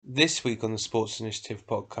This week on the Sports Initiative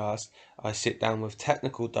podcast, I sit down with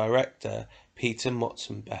Technical Director Peter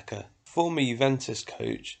Motzenbecker. Former Juventus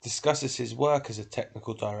coach discusses his work as a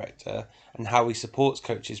technical director and how he supports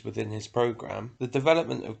coaches within his program, the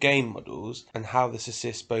development of game models and how this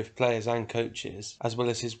assists both players and coaches, as well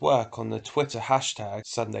as his work on the Twitter hashtag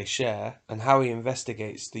SundayShare and how he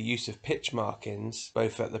investigates the use of pitch markings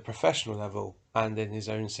both at the professional level and in his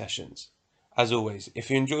own sessions. As always,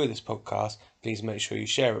 if you enjoy this podcast, please make sure you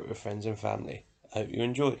share it with friends and family. I hope you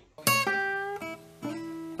enjoy.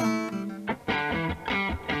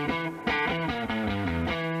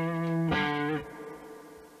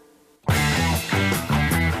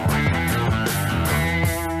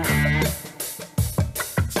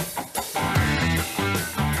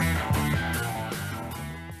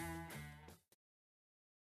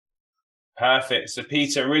 Perfect. So,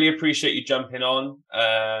 Peter, really appreciate you jumping on.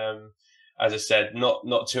 As I said,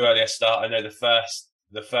 not too early a start. I know the first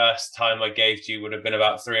time I gave to you would have been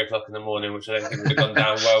about 3:00 in the morning, which I don't think would have gone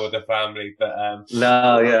down well with the family. But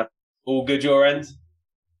No, yeah, all good your end?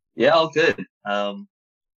 yeah, all good.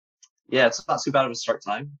 Yeah, it's not too bad of a start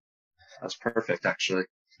time. That's perfect, actually.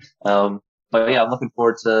 But yeah, I'm looking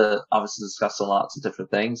forward to obviously discussing lots of different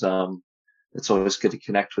things. It's always good to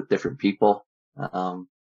connect with different people.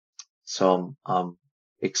 So I'm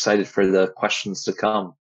excited for the questions to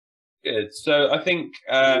come. Good. So I think,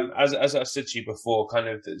 as I said to you before, kind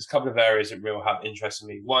of there's a couple of areas that really have interested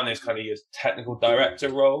me. One is kind of your technical director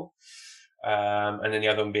role, and then the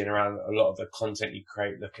other one being around a lot of the content you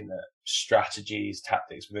create, looking at strategies,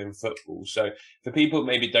 tactics within football. So for people who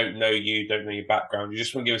maybe don't know you, don't know your background, you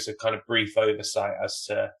just want to give us a kind of brief oversight as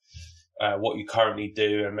to what you currently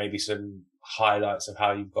do and maybe some highlights of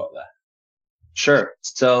how you've got there. Sure.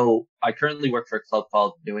 So I currently work for a club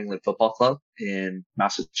called New England Football Club in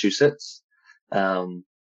Massachusetts. Um,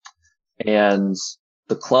 and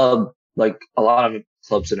the club, like a lot of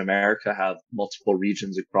clubs in America, have multiple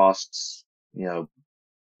regions across,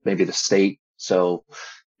 maybe the state. So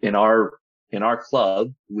in our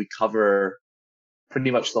club, we cover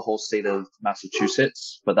pretty much the whole state of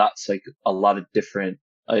Massachusetts, but that's like a lot of different,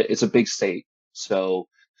 it's a big state. So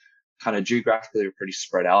kind of geographically we're pretty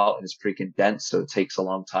spread out and it's pretty condensed. So it takes a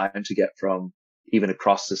long time to get from even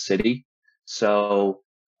across the city. So,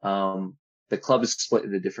 the club is split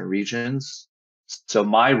into different regions. So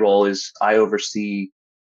my role is I oversee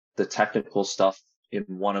the technical stuff in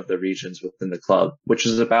one of the regions within the club, which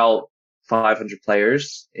is about 500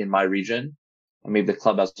 players in my region. I mean, the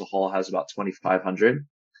club as a whole has about 2,500.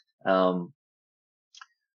 So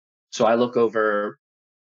I look over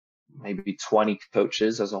maybe 20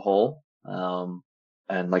 coaches as a whole.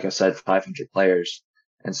 And like I said, 500 players.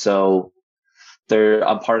 And so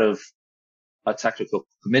I'm part of a technical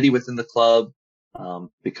committee within the club.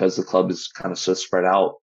 Because the club is kind of so spread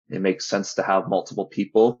out, it makes sense to have multiple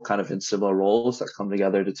people kind of in similar roles that come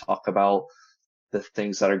together to talk about the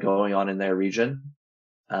things that are going on in their region.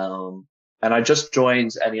 And I just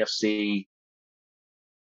joined NEFC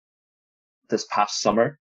this past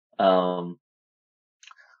summer.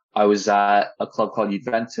 I was at a club called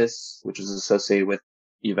Juventus, which is associated with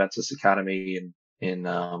Juventus Academy in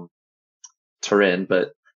Turin,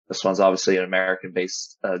 but this one's obviously an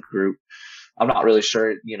American-based group. I'm not really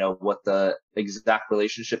sure, what the exact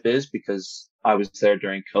relationship is because I was there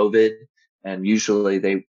during COVID, and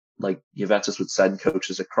usually Juventus would send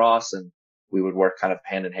coaches across and we would work kind of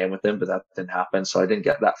hand in hand with them, but that didn't happen. So I didn't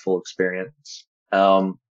get that full experience.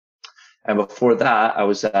 And before that, I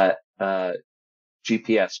was at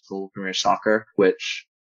GPS, Global Premier Soccer, which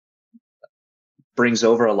brings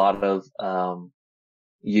over a lot of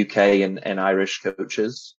UK and Irish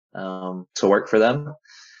coaches to work for them.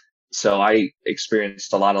 So I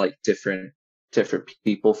experienced a lot of different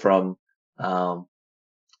people from kind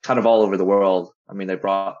of all over the world. I mean, they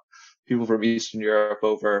brought people from Eastern Europe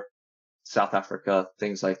over, South Africa,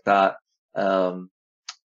 things like that. So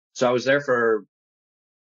I was there for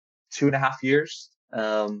 2.5 years,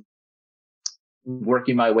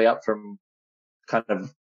 working my way up from kind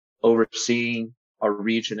of overseeing a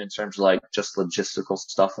region in terms of just logistical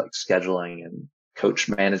stuff like scheduling and coach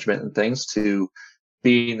management and things to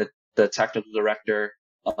being the technical director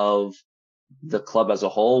of the club as a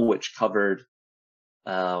whole, which covered,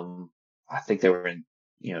 I think they were in,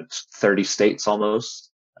 30 states almost.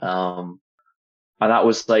 And that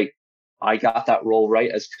was I got that role right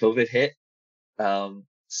as COVID hit.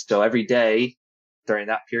 So every day during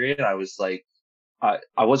that period, I was I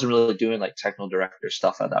wasn't really doing technical director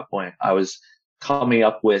stuff at that point. I was coming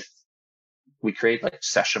up with, we create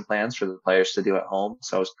session plans for the players to do at home.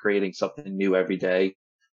 So I was creating something new every day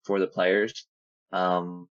for the players.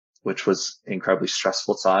 which was an incredibly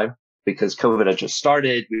stressful time because COVID had just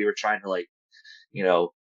started. We were trying to like, you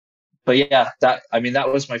know, but yeah, that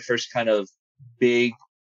was my first kind of big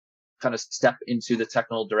kind of step into the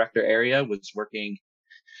technical director area, was working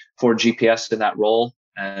for GPS in that role.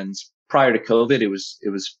 And prior to COVID, it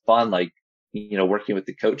was fun, like, working with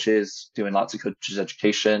the coaches, doing lots of coaches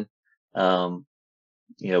education, um,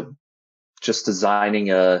 you know, just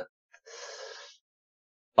designing a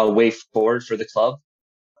way forward for the club.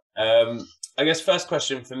 I guess first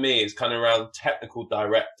question for me is kind of around technical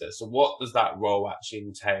director. So what does that role actually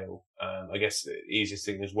entail? I guess the easiest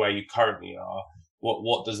thing is where you currently are.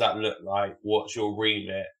 What does that look like? What's your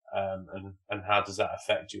remit? And how does that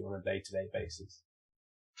affect you on a day-to-day basis?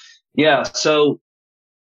 Yeah. So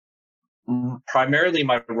primarily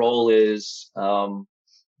my role is,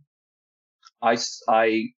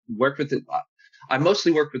 I work with I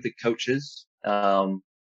mostly work with the coaches, kind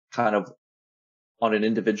of on an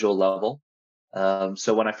individual level.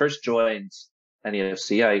 So when I first joined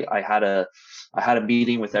NEFC, I had a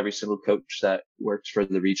meeting with every single coach that works for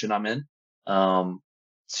the region I'm in,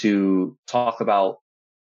 to talk about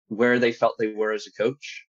where they felt they were as a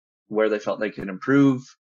coach, where they felt they could improve,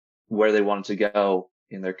 where they wanted to go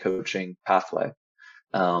in their coaching pathway.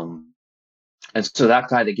 Um, and so that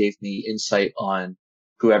kind of gave me insight on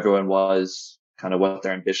who everyone was, kind of what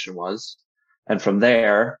their ambition was. And from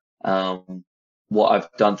there, what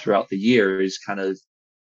I've done throughout the year is kind of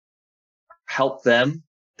help them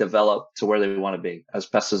develop to where they want to be as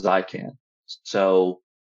best as I can. So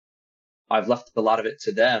I've left a lot of it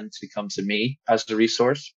to them to come to me as a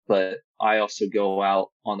resource, but I also go out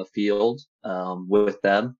on the field, with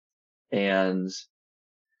them. And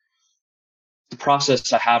the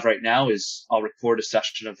process I have right now is I'll record a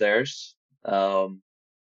session of theirs. I'll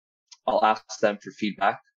ask them for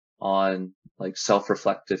feedback on, like,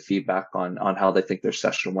 self-reflective feedback on how they think their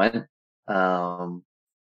session went. I'll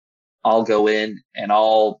go in and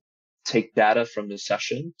I'll take data from the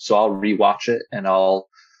session. So I'll rewatch it, and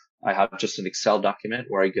I have just an Excel document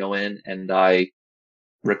where I go in and I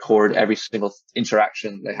record every single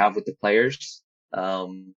interaction they have with the players.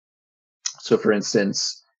 So for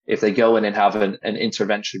instance, if they go in and have an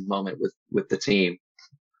intervention moment with the team,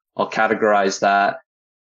 I'll categorize that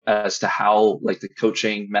as to how, like, the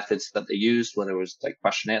coaching methods that they used, whether it was like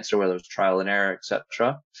question answer, whether it was trial and error,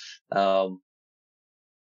 etc.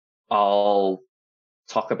 I'll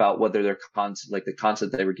talk about whether their content, like the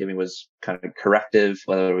content they were giving, was kind of corrective,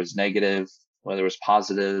 whether it was negative, whether it was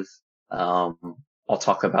positive. I'll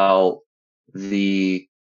talk about the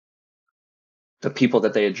people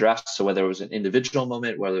that they addressed. So whether it was an individual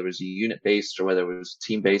moment, whether it was a unit based, or whether it was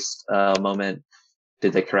team based moment.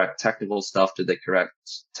 Did they correct technical stuff? Did they correct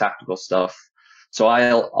tactical stuff? So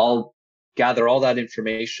I'll gather all that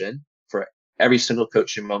information for every single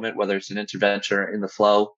coaching moment, whether it's an intervention or in the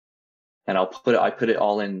flow, and I put it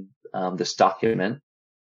all in this document.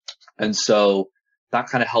 And so that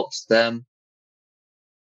kind of helps them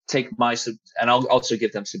take and I'll also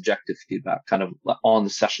give them subjective feedback kind of on the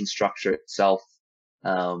session structure itself,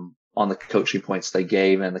 on the coaching points they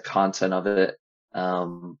gave and the content of it.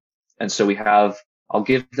 And so I'll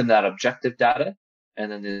give them that objective data, and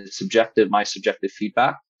then my subjective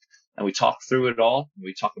feedback, and we talk through it all.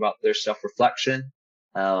 We talk about their self-reflection.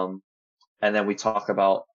 And then we talk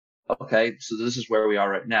about, okay, so this is where we are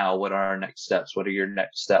right now. What are our next steps? What are your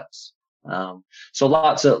next steps? So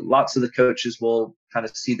lots of the coaches will kind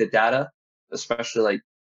of see the data, especially like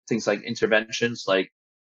things like interventions, like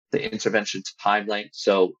the intervention time length.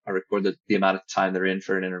 So I record the amount of time they're in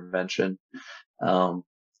for an intervention.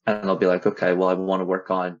 And they'll be like, okay, well, I want to work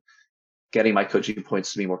on getting my coaching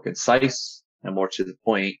points to be more concise and more to the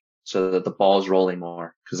point, so that the ball is rolling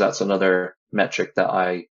more. Cause that's another metric that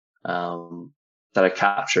I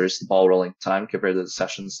capture, is the ball rolling time compared to the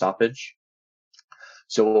session stoppage.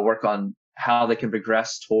 So we'll work on how they can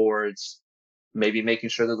progress towards maybe making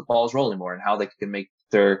sure that the ball is rolling more, and how they can make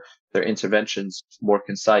their interventions more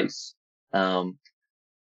concise. But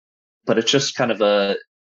it's just kind of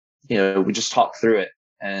we just talk through it,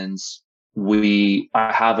 and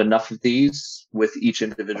I have enough of these with each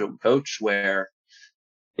individual coach where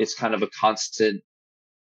it's kind of a constant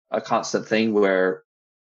thing where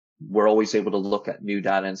we're always able to look at new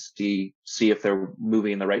data and see if they're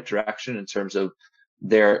moving in the right direction in terms of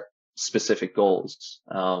their specific goals.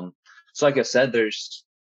 So like I said, there's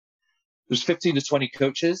 15 to 20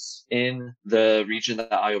 coaches in the region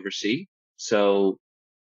that I oversee. So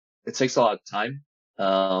it takes a lot of time.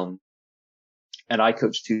 And I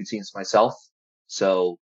coach 2 teams myself.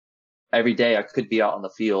 So every day I could be out on the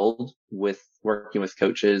field working with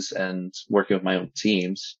coaches and working with my own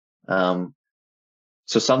teams.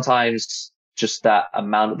 So sometimes just that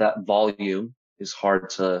amount of that volume is hard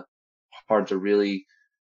to really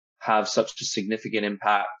have such a significant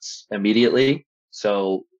impact immediately.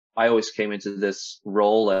 So I always came into this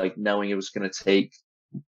role like knowing it was going to take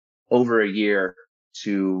over a year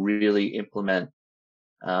to really implement,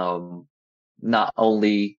 um, not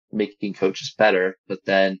only making coaches better, but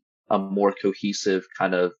then a more cohesive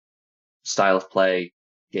kind of style of play,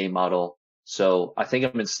 game model. So I think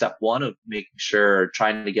I'm in step one of making sure,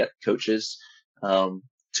 trying to get coaches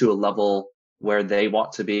to a level where they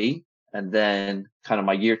want to be. And then kind of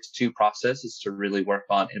my year two process is to really work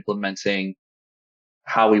on implementing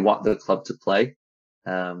how we want the club to play,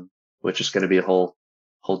 um, which is going to be a whole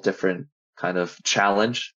different kind of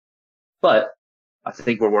challenge. But I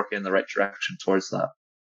think we're working in the right direction towards that.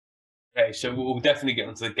 Okay, so we'll definitely get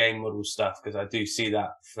onto the game model stuff because I do see that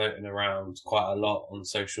floating around quite a lot on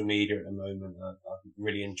social media at the moment. I'm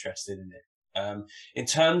really interested in it. In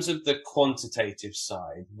terms of the quantitative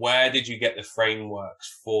side, where did you get the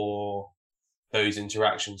frameworks for those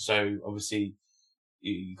interactions? So obviously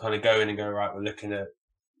you kind of go in and go, right, we're looking at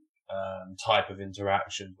type of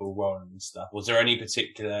interaction, ball rolling and stuff. Was there any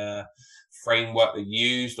particular framework that you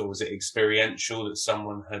used, or was it experiential that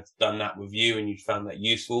someone had done that with you and you found that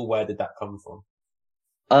useful? Where did that come from?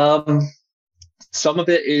 Um, some of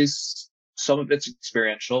it's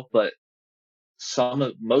experiential, but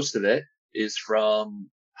most of it is from,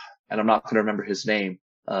 and I'm not going to remember his name,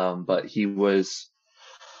 but he was,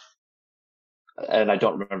 and I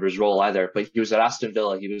don't remember his role either, but he was at Aston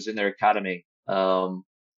Villa. He was in their academy.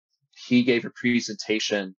 He gave a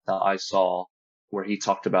presentation that I saw where he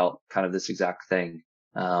talked about kind of this exact thing.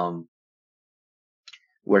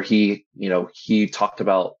 Where he talked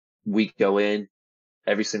about we go in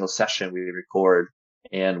every single session we record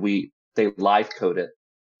and they live code it.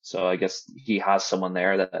 So I guess he has someone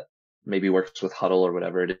there that maybe works with Huddle or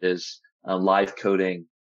whatever it is, live coding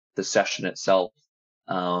the session itself.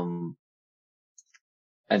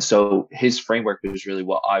 And so his framework is really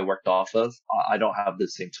what I worked off of. I don't have the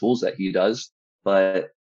same tools that he does,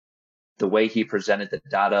 but the way he presented the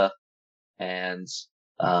data and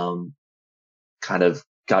kind of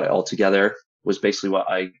got it all together was basically what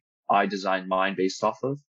I designed mine based off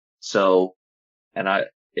of. So, and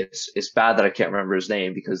it's bad that I can't remember his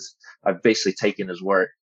name because I've basically taken his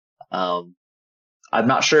work. Um, I'm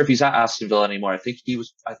not sure if he's at Aston Villa anymore. I think he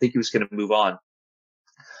was going to move on,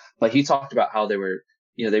 but he talked about how they were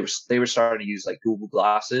starting to use like Google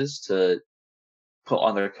glasses to put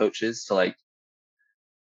on their coaches to like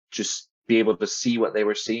just be able to see what they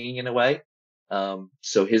were seeing in a way.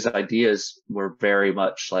 So his ideas were very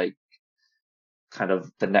much like kind of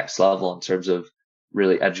the next level in terms of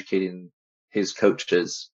really educating his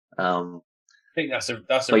coaches. I think that's a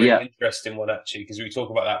But really yeah, interesting one actually, because we talk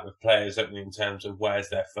about that with players, don't we, in terms of where's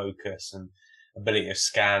their focus and ability of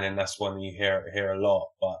scanning. That's one you hear a lot.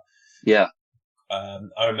 But yeah,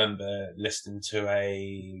 I remember listening to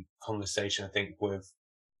a conversation, I think,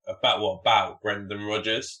 about Brendan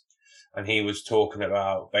Rodgers, and he was talking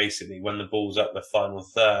about basically when the ball's up the final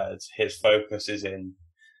thirds, his focus is in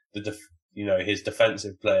his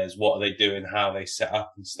defensive players. What are they doing? How they set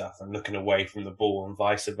up and stuff, and looking away from the ball and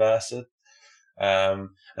vice versa. And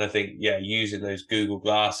I think, yeah, using those Google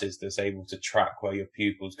glasses that's able to track where your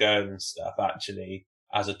pupil's going and stuff actually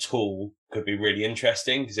as a tool could be really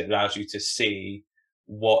interesting because it allows you to see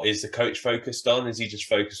what is the coach focused on. Is he just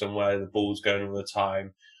focused on where the ball's going all the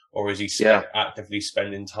time? Or is he yeah, actively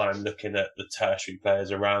spending time looking at the tertiary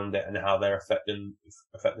players around it and how they're affecting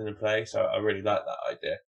the play? So I really like that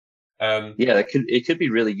idea. yeah. It could be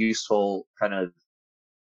really useful kind of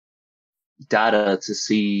data to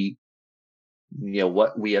see,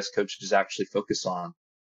 what we as coaches actually focus on.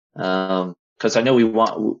 Because I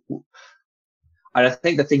know I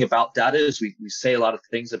think the thing about data is we say a lot of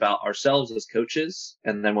things about ourselves as coaches.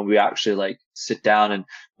 And then when we actually like sit down and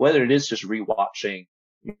whether it is just rewatching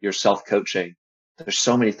yourself coaching, there's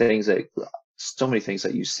so many things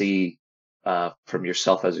that you see, from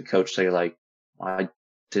yourself as a coach. So you're like, I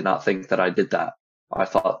did not think that I did that. I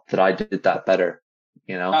thought that I did that better,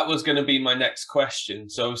 you know? That was going to be my next question.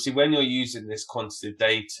 So obviously, when you're using this quantitative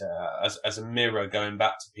data as a mirror going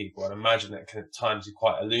back to people, I'd imagine that can at times be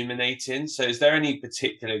quite illuminating. So is there any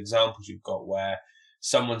particular examples you've got where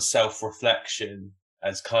someone's self-reflection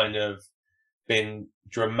has kind of been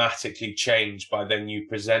dramatically changed by then you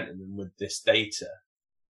presenting them with this data?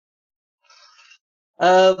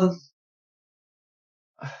 Um,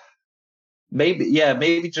 maybe, yeah,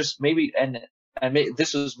 maybe just maybe,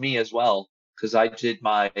 this was me as well because I did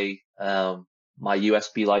my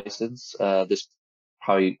USB license this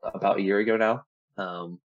probably about a year ago now,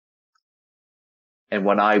 And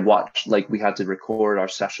when I watched, like, we had to record our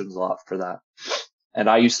sessions a lot for that. And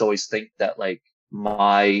I used to always think that like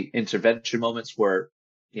my intervention moments were,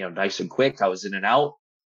 nice and quick. I was in and out.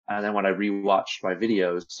 And then when I rewatched my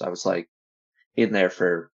videos, I was like in there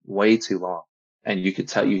for way too long. And you could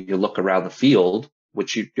tell, you look around the field,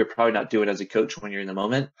 which you're probably not doing as a coach when you're in the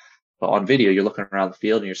moment, but on video, you're looking around the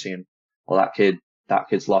field and you're seeing, well, that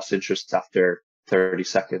kid's lost interest after 30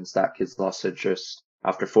 seconds. That kid's lost interest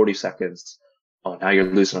after 40 seconds. Oh, now you're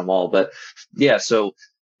losing them all. But yeah, so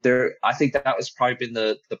I think that was probably been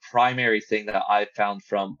the primary thing that I found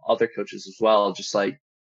from other coaches as well. Just like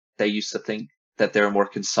they used to think that they're more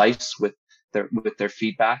concise with their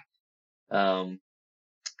feedback, in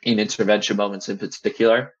intervention moments in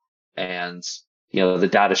particular. And, the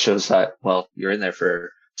data shows that, well, you're in there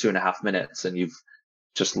for 2.5 minutes and you've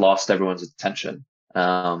just lost everyone's attention.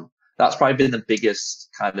 That's probably been the biggest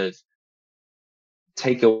kind of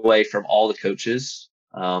takeaway from all the coaches,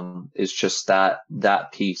 is just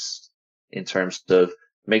that piece in terms of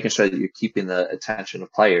making sure that you're keeping the attention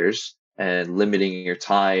of players and limiting your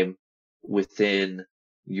time within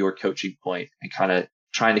your coaching point and kind of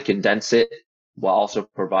trying to condense it while also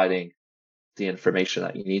providing the information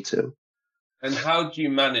that you need to. And how do you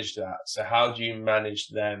manage that? So how do you manage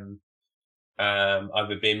them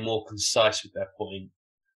either being more concise with their point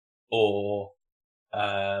or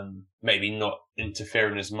maybe not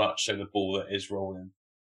interfering as much so the ball that is rolling?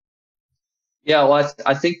 Yeah, well,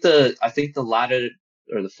 I think the latter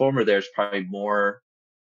or the former there is probably more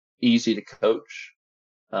easy to coach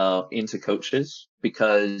into coaches,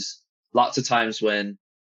 because lots of times when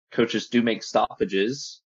coaches do make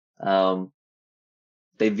stoppages,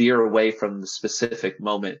 they veer away from the specific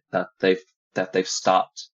moment that they've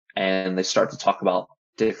stopped, and they start to talk about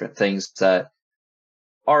different things that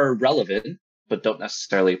are relevant but don't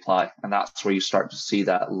necessarily apply. And that's where you start to see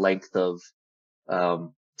that length of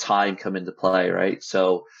time come into play, right?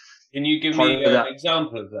 So can you give part me of an that,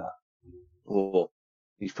 example of that? well,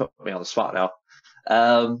 you put me on the spot now.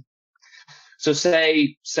 So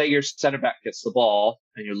say your center back gets the ball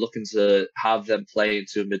and you're looking to have them play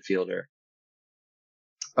into a midfielder.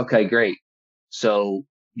 Okay, great. So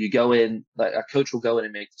you go in, like a coach will go in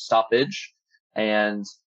and make the stoppage, and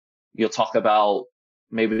you'll talk about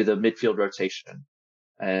maybe the midfield rotation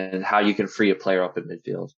and how you can free a player up in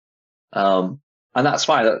midfield. And that's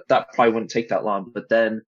fine. That probably wouldn't take that long. But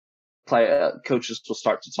then coaches will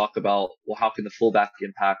start to talk about, well, how can the fullback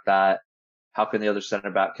impact that? How can the other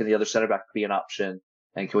center back be an option?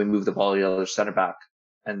 And can we move the ball to the other center back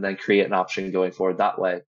and then create an option going forward that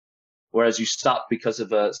way? Whereas you stop because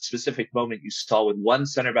of a specific moment you saw with one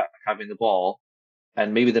center back having the ball,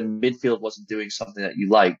 and maybe the midfield wasn't doing something that you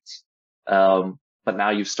liked. But now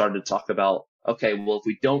you've started to talk about, okay, well, if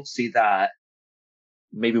we don't see that,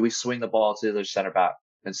 maybe we swing the ball to the other center back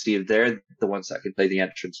and see if they're the ones that can play the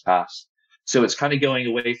entrance pass. So it's kind of going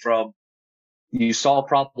away from, you saw a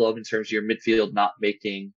problem in terms of your midfield not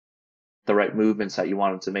making the right movements that you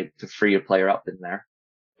wanted to make to free a player up in there.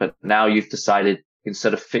 But now you've decided,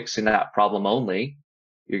 instead of fixing that problem only,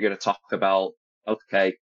 you're going to talk about,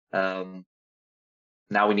 okay, now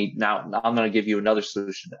I'm going to give you another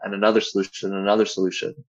solution and another solution and another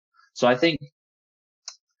solution. So I think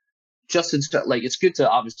it's good to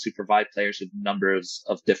obviously provide players with numbers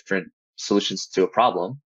of different solutions to a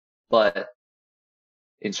problem, but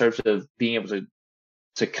in terms of being able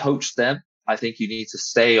to coach them, I think you need to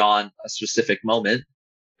stay on a specific moment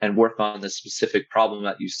and work on the specific problem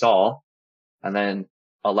that you saw, and then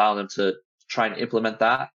allow them to try and implement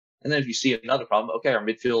that. And then if you see another problem, okay, our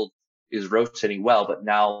midfield is rotating well, but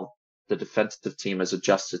now the defensive team has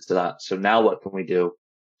adjusted to that. So now what can we do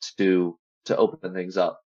to open things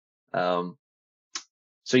up?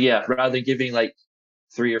 So yeah, rather than giving like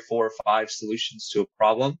 3 or 4 or 5 solutions to a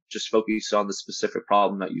problem, just focus on the specific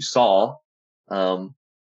problem that you saw.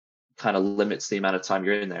 Kind of limits the amount of time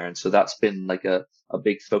you're in there. And so that's been like a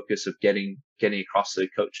big focus of getting across to the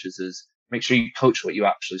coaches, is make sure you coach what you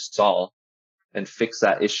actually saw and fix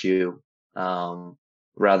that issue,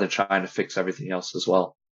 rather than trying to fix everything else as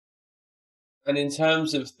well. And in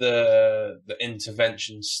terms of the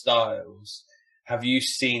intervention styles, have you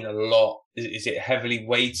seen a lot? Is it heavily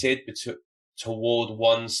weighted toward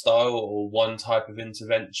one style or one type of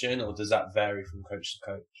intervention, or does that vary from coach to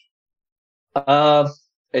coach?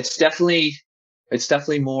 It's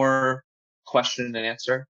definitely more question and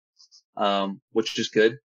answer, which is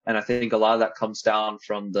good. And I think a lot of that comes down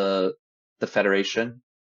from the federation.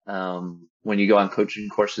 When you go on coaching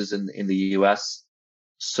courses in the US,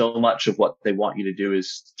 so much of what they want you to do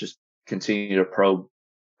is just continue to probe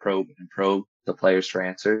the players for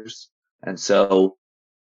answers. And so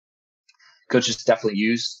coaches definitely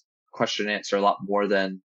use question and answer a lot more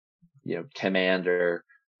than, command or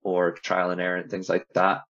trial and error and things like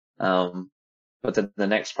that. But then the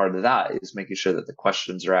next part of that is making sure that the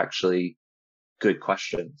questions are actually good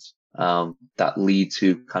questions, that lead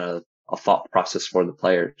to kind of a thought process for the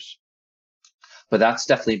players. But that's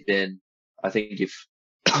definitely been, I think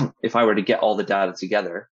if I were to get all the data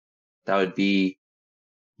together, that would be,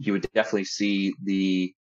 you would definitely see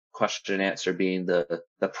the question and answer being the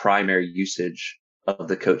primary usage of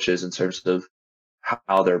the coaches in terms of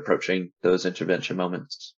how they're approaching those intervention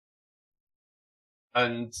moments.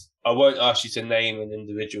 And I won't ask you to name an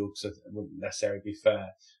individual because it wouldn't necessarily be fair,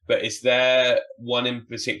 but is there one in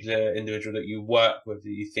particular individual that you work with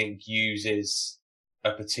that you think uses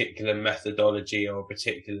a particular methodology or a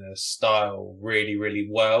particular style really, really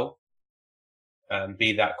well?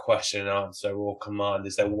 Be that question and answer or command.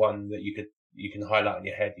 Is there one that you can highlight in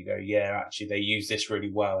your head? You go, yeah, actually they use this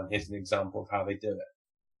really well, and here's an example of how they do it.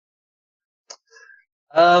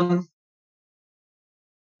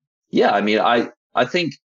 Yeah, I mean, I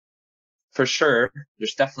think for sure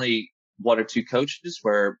there's definitely one or two coaches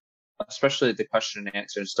where, especially the question and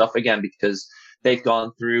answer and stuff, again, because they've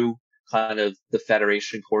gone through kind of the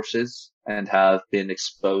federation courses and have been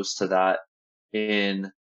exposed to that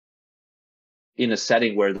in a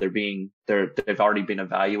setting where they've already been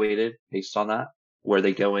evaluated based on that, where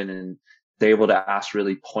they go in and they're able to ask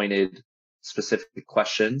really pointed, specific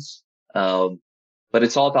questions. But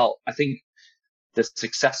it's all about, I think the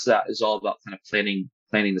success of that is all about kind of planting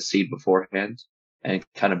the seed beforehand and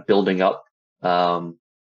kind of building up to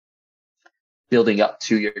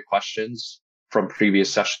your questions from previous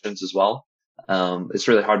sessions as well. It's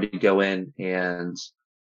really hard to go in and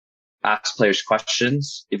ask players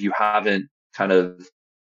questions if you haven't kind of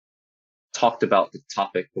talked about the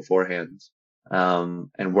topic beforehand,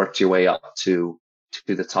 and worked your way up to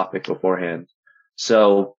the topic beforehand.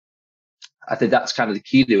 So I think that's kind of the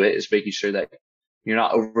key to it, is making sure that you're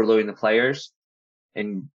not overloading the players,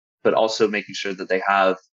 but also making sure that they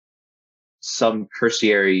have some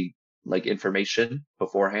cursory like information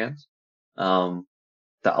beforehand, that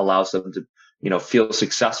allows them to, feel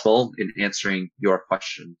successful in answering your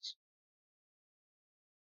questions.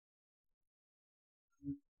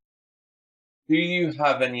 Do you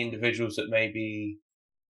have any individuals that maybe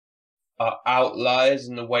are outliers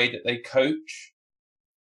in the way that they coach?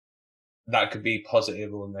 That could be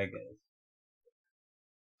positive or negative.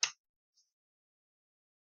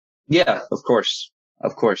 Yeah, of course.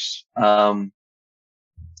 Of course.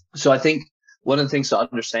 So I think one of the things to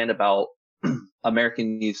understand about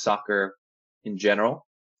American youth soccer in general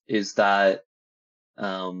is that,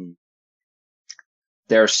 there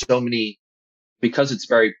are so many, because it's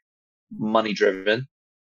very money driven.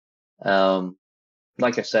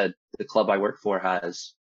 Like I said, the club I work for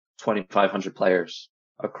has 2,500 players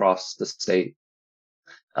across the state.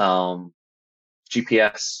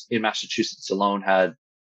 GPS in Massachusetts alone had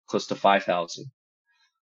close to 5,000.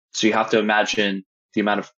 So you have to imagine the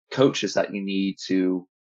amount of coaches that you need to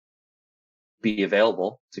be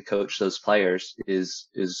available to coach those players is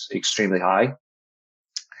extremely high.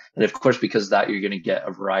 And of course, because of that, you're going to get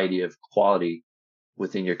a variety of quality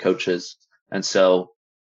within your coaches. And so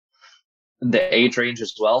the age range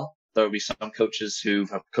as well, there will be some coaches who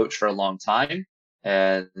have coached for a long time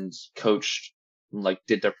and coached, like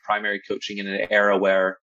did their primary coaching in an era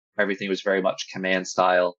where everything was very much command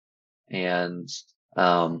style and,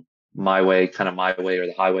 my way or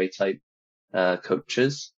the highway type,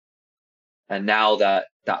 coaches. And now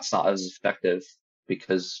that's not as effective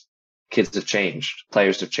because kids have changed,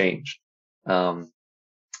 players have changed.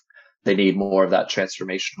 They need more of that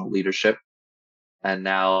transformational leadership. And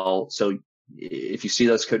now, so if you see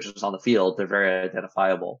those coaches on the field, they're very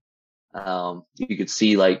identifiable. You could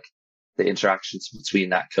see like the interactions between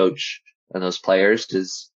that coach and those players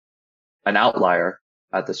is an outlier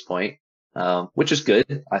at this point, which is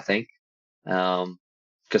good, I think.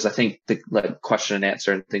 Because I think the like question and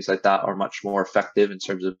answer and things like that are much more effective in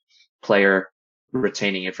terms of player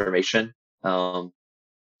retaining information.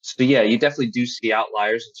 So yeah, you definitely do see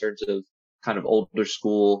outliers in terms of kind of older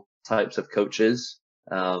school types of coaches,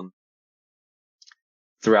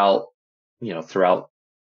 throughout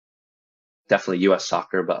definitely US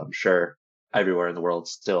soccer, but I'm sure everywhere in the world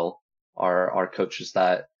still are coaches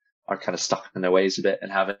that are kind of stuck in their ways a bit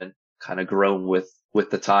and haven't kind of grown with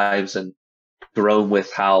the times and grown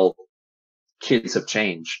with how kids have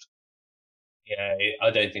changed. Yeah,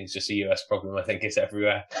 I don't think it's just a US problem. I think it's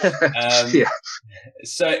everywhere. Yeah.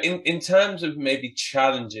 So in terms of maybe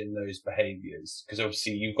challenging those behaviors, because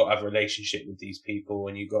obviously you've got to have a relationship with these people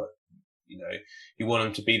and you want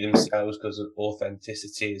them to be themselves because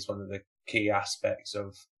authenticity is one of the key aspects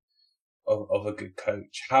of a good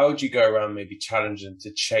coach. How would you go around maybe challenging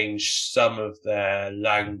to change some of their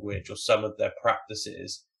language or some of their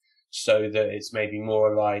practices so that it's maybe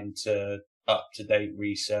more aligned to up-to-date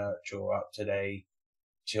research or up-to-date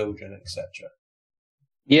children, etc.?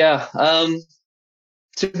 Yeah.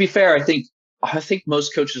 To be fair, I think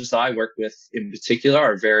most coaches that I work with in particular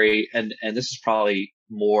are very, and this is probably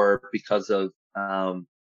more because of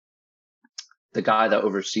the guy that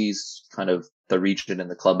oversees kind of the region and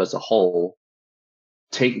the club as a whole,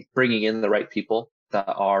 bringing in the right people that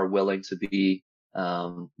are willing to be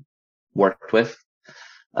worked with.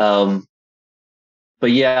 But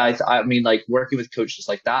yeah, I mean, like working with coaches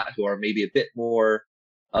like that who are maybe a bit more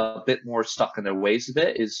stuck in their ways a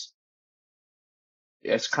bit is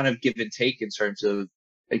it's kind of give and take in terms of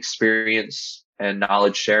experience and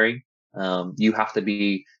knowledge sharing. You have to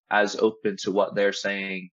be as open to what they're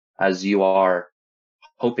saying as you are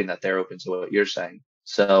hoping that they're open to what you're saying.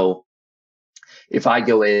 So if I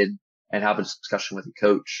go in and have a discussion with a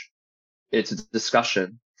coach, it's a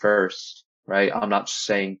discussion first, right? I'm not just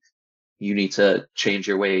saying you need to change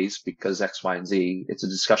your ways because X, Y, and Z. It's a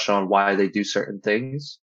discussion on why they do certain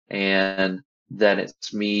things. And then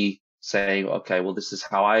it's me saying, okay, well, this is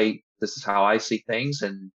how I see things.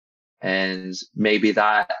 And maybe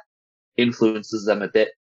that influences them a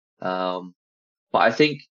bit. But I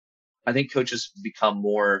think coaches become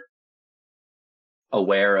more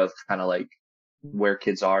aware of kind of like where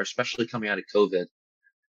kids are, especially coming out of COVID.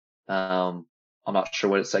 I'm not sure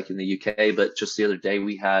what it's like in the UK, but just the other day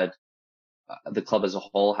we had the club as a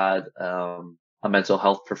whole had a mental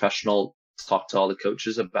health professional talk to all the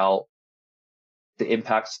coaches about the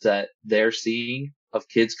impacts that they're seeing of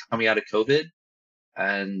kids coming out of COVID.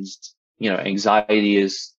 And, anxiety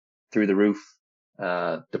is through the roof.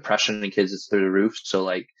 Depression in kids is through the roof. So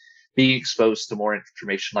like being exposed to more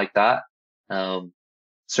information like that,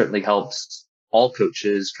 certainly helps all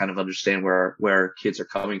coaches kind of understand where kids are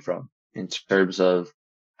coming from in terms of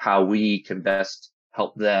how we can best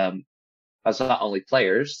help them as not only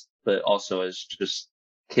players, but also as just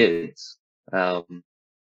kids. So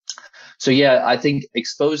yeah, I think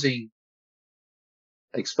exposing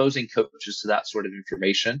coaches to that sort of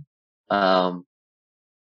information,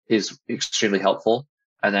 is extremely helpful.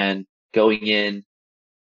 And then going in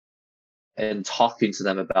and talking to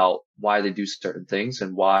them about why they do certain things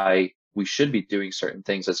and why we should be doing certain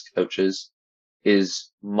things as coaches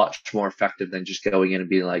is much more effective than just going in and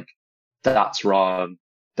being like, that's wrong.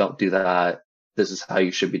 Don't do that. This is how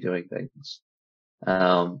you should be doing things.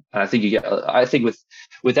 And I think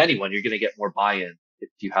with anyone, you're going to get more buy-in if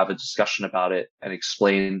you have a discussion about it and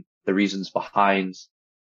explain the reasons behind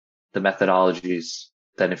the methodologies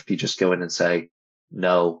than if you just go in and say,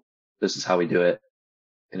 no, this is how we do it.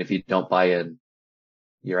 And if you don't buy in,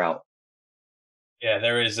 you're out. Yeah,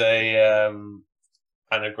 there is a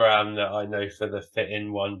anagram that I know for the fit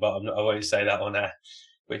in one, but I won't say that on air,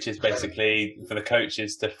 which is basically for the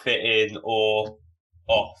coaches to fit in or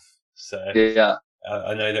off. So Yeah.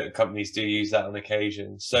 I know that companies do use that on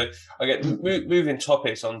occasion. So I get moving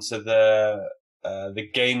topics onto the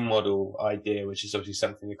game model idea, which is obviously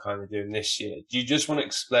something you're kind of doing this year. Do you just want to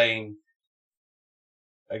explain,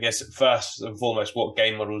 I guess, first and foremost, what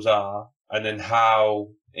game models are, and then how,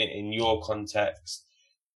 in your context,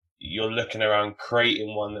 you're looking around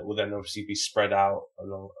creating one that will then obviously be spread out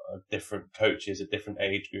along different coaches at different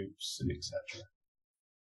age groups, etc.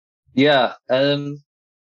 Yeah.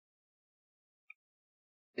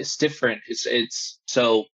 It's different. It's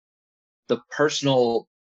so the personal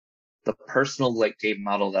like game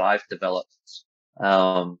model that I've developed,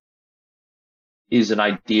 um, is an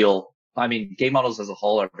ideal. I mean, game models as a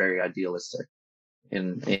whole are very idealistic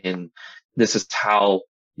in this is how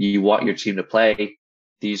you want your team to play.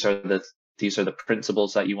 These are the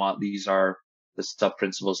principles that you want. These are the sub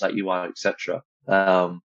principles that you want, etc.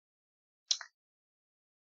 And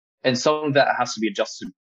some of that has to be adjusted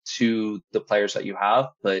to the players that you have,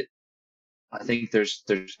 but I think there's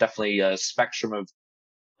definitely a spectrum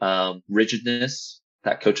of rigidness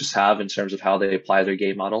that coaches have in terms of how they apply their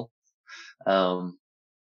game model.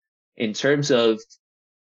 In terms of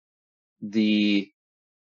the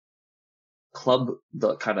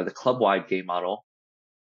the club-wide game model,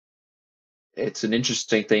 it's an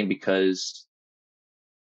interesting thing because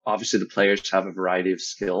obviously the players have a variety of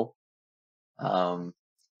skill. And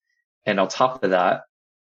on top of that,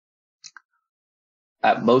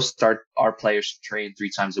 at most our players train 3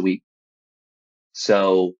 times a week.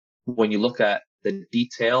 So when you look at the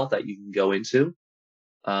detail that you can go into,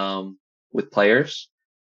 with players,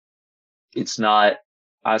 it's not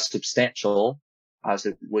as substantial as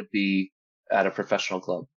it would be at a professional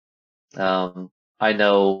club. I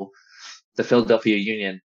know the Philadelphia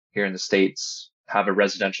Union here in the States have a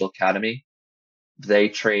residential academy. They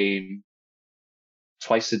train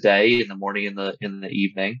twice a day in the morning and in the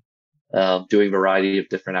evening, doing a variety of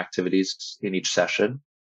different activities in each session.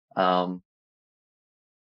 Um,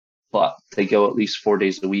 but they go at least 4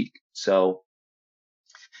 days a week. So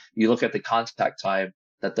you look at the contact time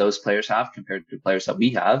that those players have compared to players that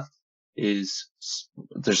we have is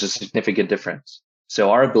there's a significant difference.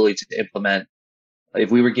 So our ability to implement,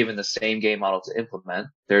 if we were given the same game model to implement,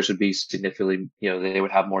 theirs would be significantly, they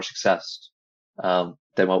would have more success than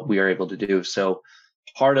what we are able to do. So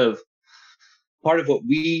part of what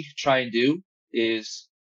we try and do is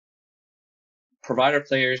provide our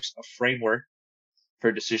players a framework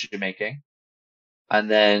for decision making, and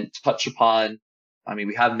then touch upon,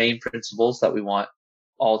 we have main principles that we want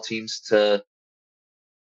all teams to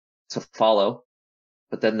follow,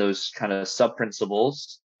 but then those kind of sub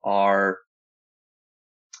principles are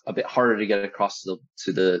a bit harder to get across to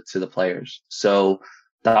the players. So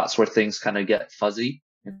that's where things kind of get fuzzy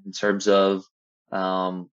in terms of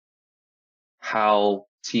how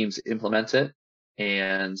teams implement it.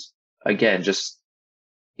 And again, just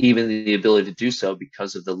even the ability to do so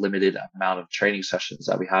because of the limited amount of training sessions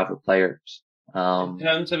that we have with players. In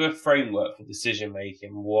terms of a framework for decision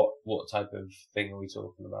making, what type of thing are we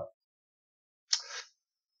talking about?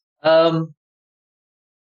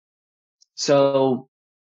 So,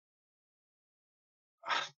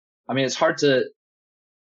 it's hard to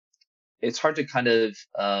kind of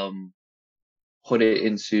put it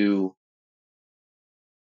into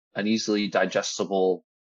an easily digestible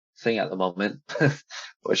thing at the moment,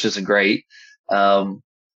 which isn't great. But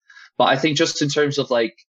I think just in terms of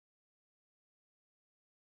like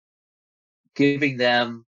giving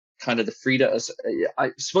them kind of the freedom,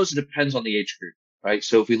 I suppose it depends on the age group, right?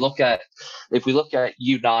 So if we look at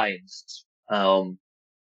U9s,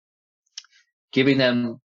 giving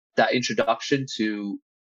them that introduction to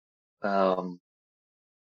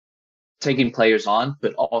taking players on,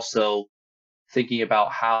 but also thinking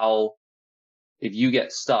about how, if you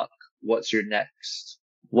get stuck, what's your next?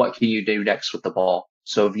 What can you do next with the ball?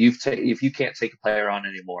 So if you can't take a player on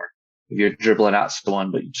anymore, if you're dribbling at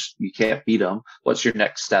someone but you can't beat them, what's your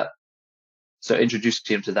next step? So introduce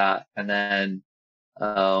him to that, and then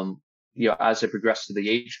as they progress to the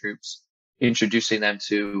age groups, introducing them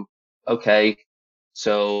to, okay,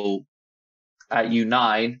 so at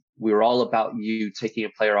U9, we were all about you taking a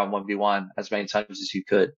player on 1v1 as many times as you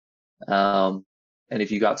could. And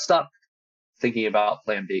if you got stuck, thinking about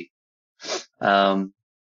plan B. At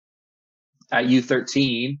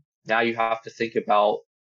U13, now you have to think about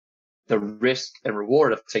the risk and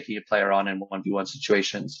reward of taking a player on in 1v1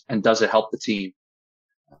 situations, and does it help the team?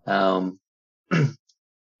 And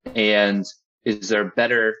is there a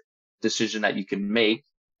better decision that you can make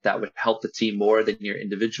that would help the team more than your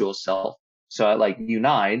individual self? So at like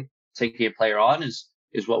U9, taking a player on is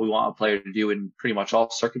what we want a player to do in pretty much all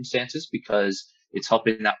circumstances, because it's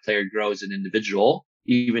helping that player grow as an individual,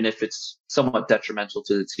 even if it's somewhat detrimental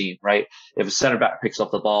to the team, right? If a center back picks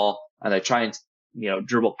up the ball and they try and,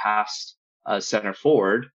 dribble past a center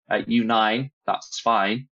forward at U9, that's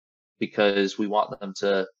fine, because we want them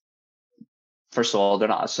to, first of all, they're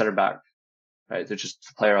not a center back, right? They're just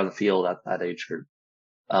a player on the field at that age group.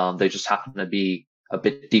 They just happen to be a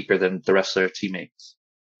bit deeper than the rest of their teammates.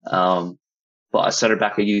 But a center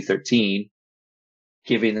back at U13,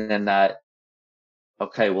 giving them that,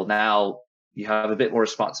 okay, well, now you have a bit more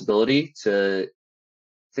responsibility to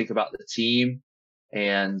think about the team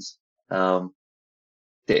and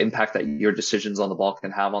the impact that your decisions on the ball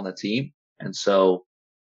can have on the team. And so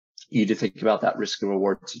you need to think about that risk and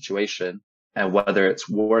reward situation, and whether it's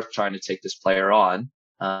worth trying to take this player on,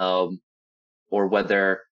 or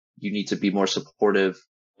whether you need to be more supportive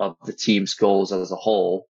of the team's goals as a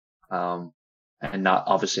whole, and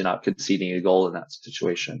obviously not conceding a goal in that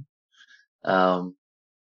situation. I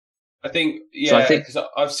think, So I yeah, think, because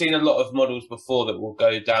I've seen a lot of models before that will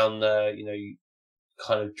go down the, you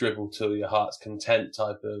kind of dribble till your heart's content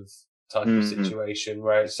type of situation,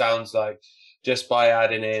 where it sounds like just by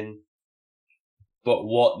adding in, but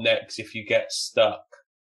what next if you get stuck,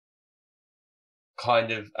 kind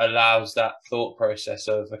of allows that thought process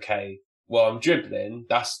of, okay, well, I'm dribbling,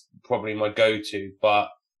 that's probably my go-to, but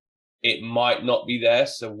it might not be there,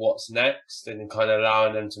 so what's next? And kind of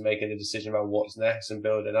allowing them to make a decision about what's next and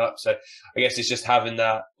building up. So I guess it's just having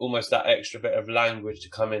that, almost that extra bit of language to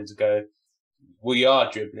come in to go, we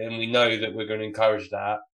are dribbling, we know that we're going to encourage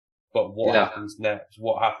that, but what happens next?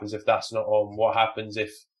 What happens if that's not on? What happens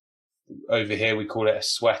if over here we call it a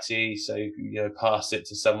sweaty. So, pass it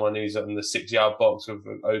to someone who's on the 6 yard box with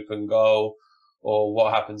an open goal. Or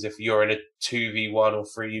what happens if you're in a 2v1 or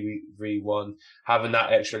 3v1, having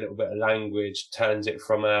that extra little bit of language turns it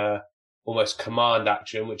from a almost command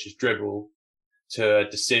action, which is dribble, to a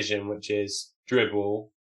decision, which is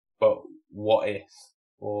dribble, but what if,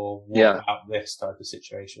 or what Yeah. about this type of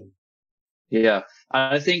situation? Yeah.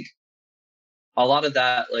 I think a lot of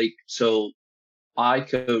that, like, so I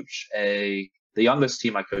coach the youngest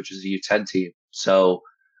team I coach is a U10 team. So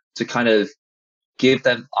to kind of give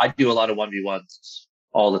them, I do a lot of 1v1s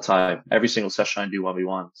all the time. Every single session I do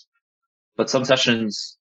 1v1s, but some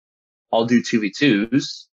sessions I'll do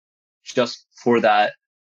 2v2s just for that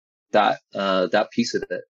piece of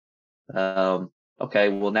it. Okay,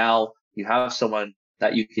 well now you have someone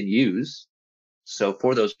that you can use. So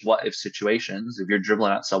for those what if situations, if you're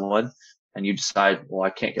dribbling at someone and you decide, well, I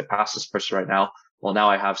can't get past this person right now. Well, now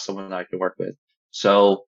I have someone that I can work with.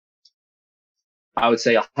 So I would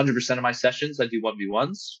say 100% of my sessions, I do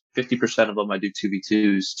 1v1s, 50% of them I do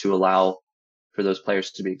 2v2s to allow for those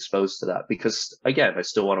players to be exposed to that. Because again, I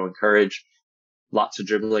still want to encourage lots of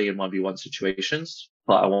dribbling in 1v1 situations,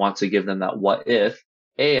 but I want to give them that what if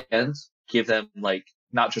and give them like,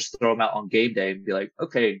 not just throw them out on game day and be like,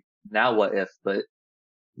 okay, now what if, but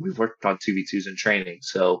we've worked on 2v2s in training.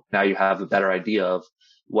 So now you have a better idea of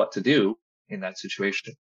what to do in that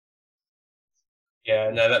situation.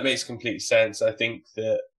 Yeah, no, that makes complete sense. I think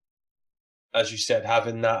that, as you said,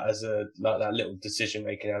 having that as that little decision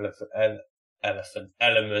making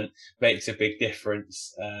element makes a big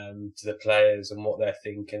difference to the players and what they're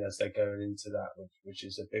thinking as they're going into that, which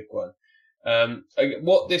is a big one.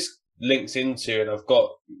 What this links into, and I've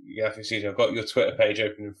got your Twitter page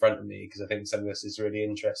open in front of me because I think some of this is really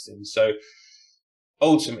interesting. So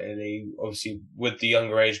ultimately, obviously, with the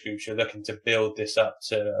younger age groups, you're looking to build this up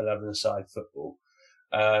to 11-a-side football.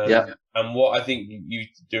 Yeah. And what I think you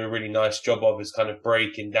do a really nice job of is kind of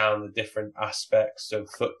breaking down the different aspects of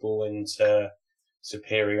football into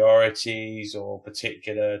superiorities or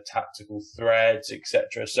particular tactical threads,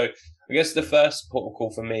 etc. So I guess the first port of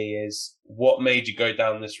call for me is, what made you go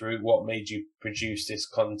down this route? What made you produce this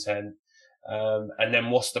content? And then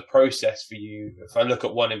what's the process for you? If I look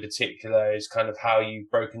at one in particular, is kind of how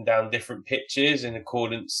you've broken down different pitches in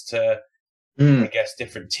accordance to, I guess,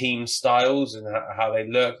 different team styles and how they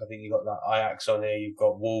look. I think you've got like Ajax on here, you've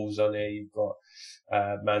got Wolves on here, you've got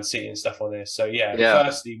Man City and stuff on here. So yeah, Yeah.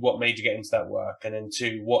 firstly, what made you get into that work? And then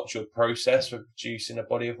two, what's your process for producing a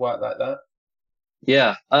body of work like that?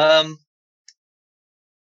 Yeah.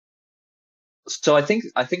 So I think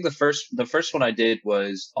the first one I did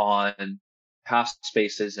was on half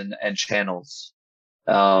spaces and channels.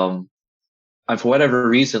 Um, and for whatever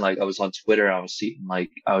reason, like I was on Twitter, I was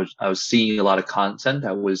seeing a lot of content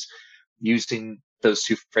that was using those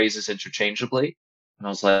two phrases interchangeably, and I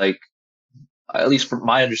was like, at least from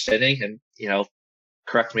my understanding, and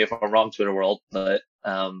correct me if I'm wrong, Twitter world, but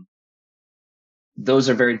those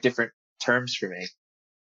are very different terms for me.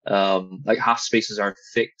 Like half spaces are a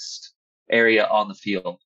fixed area on the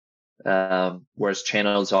field, whereas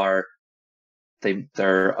channels are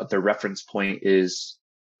their reference point is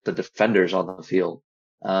the defenders on the field.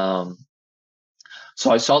 So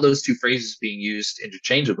I saw those two phrases being used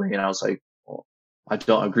interchangeably, and I was like, well, I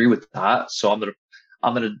don't agree with that. So I'm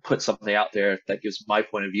gonna put something out there that gives my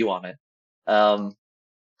point of view on it. And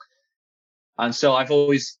so I've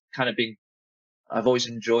always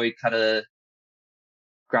enjoyed kind of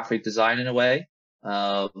graphic design in a way.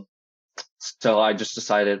 So I just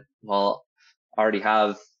decided, well, I already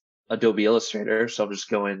have Adobe Illustrator, so I'm just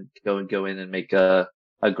go in and make a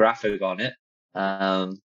graphic on it.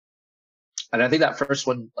 And I think that first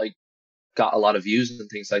one like got a lot of views and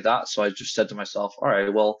things like that. So I just said to myself, all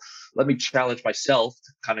right, well, let me challenge myself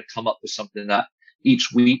to kind of come up with something that each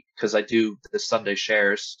week, because I do the Sunday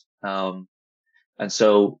shares. And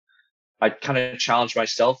so I kind of challenge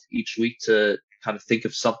myself each week to kind of think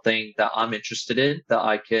of something that I'm interested in that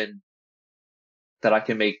I can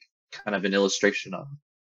make kind of an illustration of.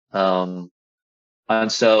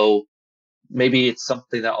 And so maybe it's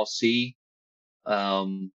something that I'll see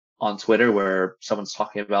on Twitter where someone's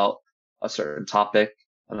talking about a certain topic,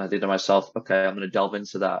 and I think to myself, okay, I'm going to delve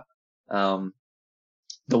into that.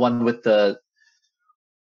 The one with the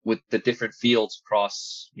different fields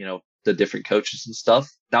across, the different coaches and stuff,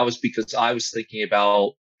 that was because I was thinking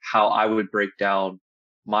about how I would break down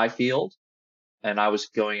my field, and I was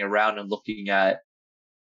going around and looking at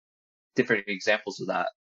different examples of that.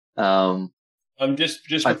 Just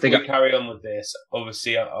I before think we carry on with this,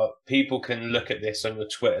 obviously people can look at this on your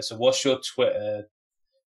Twitter. So what's your Twitter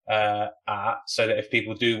at, so that if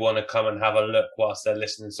people do want to come and have a look whilst they're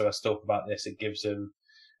listening to us talk about this, it gives them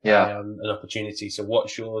Yeah. an opportunity. So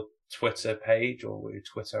what's your Twitter page or your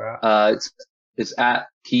Twitter at? It's at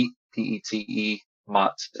Pete, Pete,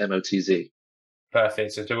 Mott, Motz.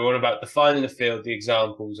 Perfect. So we're all about defining the field, the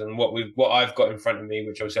examples, and what I've got in front of me,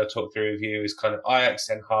 which obviously I'll talk through with you, is kind of Ajax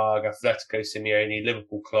Ten Hag, Atletico Simeone,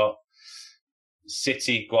 Liverpool Klopp,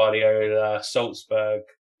 City Guardiola, Salzburg,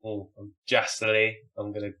 Jastily,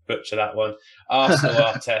 I'm going to butcher that one, Arsenal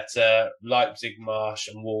Arteta, Leipzig Marsch,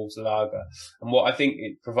 and Wolves Lager. And what I think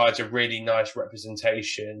it provides a really nice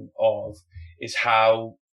representation of is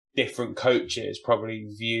how different coaches probably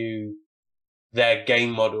view their game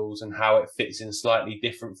models and how it fits in slightly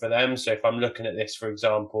different for them. So if I'm looking at this, for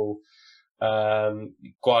example,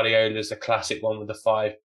 Guardiola's a classic one with the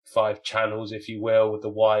five channels, if you will, with the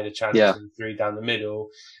wider channels and three down the middle.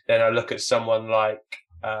 Then I look at someone like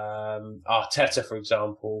Arteta, for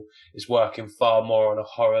example, is working far more on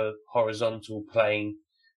a horizontal plane.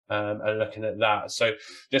 And looking at that. So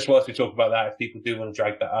just whilst we talk about that, if people do want to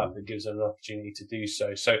drag that up, it gives them an opportunity to do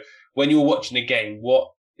so. So when you're watching a game,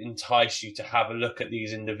 what enticed you to have a look at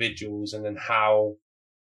these individuals and then how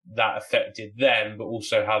that affected them, but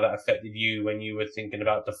also how that affected you when you were thinking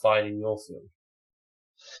about defining your field?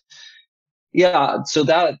 Yeah, so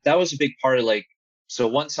that was a big part of like, so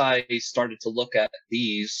once I started to look at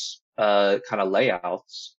these kind of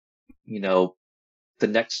layouts, the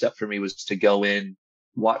next step for me was to go in,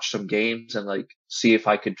 watch some games and like see if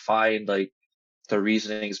I could find like the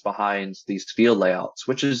reasonings behind these field layouts,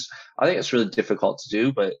 which is, I think it's really difficult to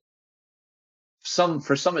do, but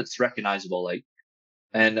for some it's recognizable. Like,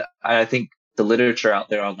 and I think the literature out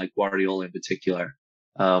there on like Guardiola in particular,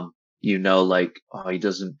 like, oh, he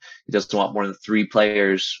doesn't want more than 3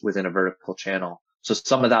 players within a vertical channel. So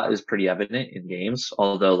some of that is pretty evident in games,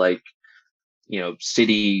 although like,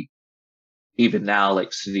 City, even now,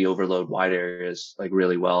 like City overload wide areas like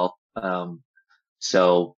really well.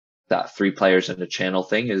 So that 3 players in the channel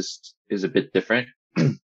thing is a bit different.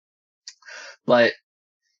 But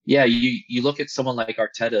yeah, you look at someone like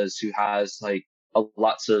Arteta's who has like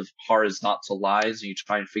lots of horizontal lines, and you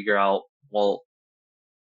try and figure out, well,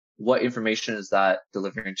 what information is that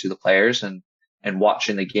delivering to the players, and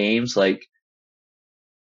watching the games, like,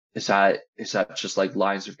 is that just like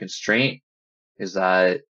lines of constraint? Is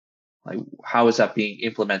that like, how is that being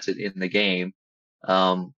implemented in the game?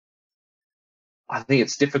 I think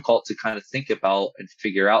it's difficult to kind of think about and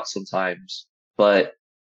figure out sometimes, but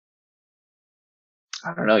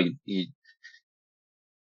I don't know, you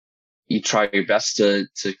try your best to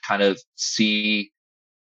kind of see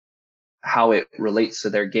how it relates to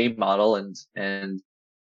their game model. And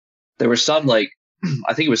there were some like,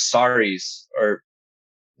 I think it was Sarri's, or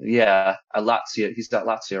yeah, at Lazio. He's at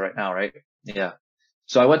Lazio right now, right? Yeah.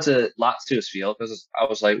 So I went to Lazio's field because I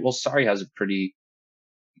was like, well, Sarri has a pretty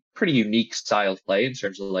unique style of play in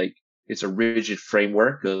terms of like, it's a rigid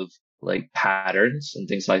framework of like patterns and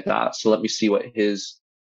things like that. So let me see what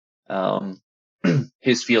um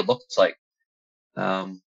his field looks like.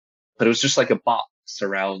 But it was just like a box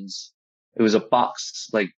around. It was a box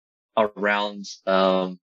like around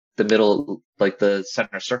the middle, like the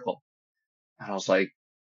center circle. And I was like,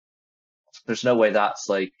 there's no way that's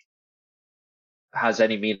like has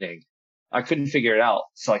any meaning. I couldn't figure it out,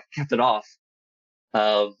 so I kept it off.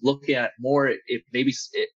 Looking at it more,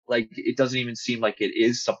 it doesn't even seem like it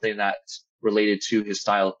is something that's related to his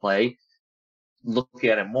style of play. Looking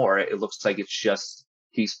at it more, it looks like it's just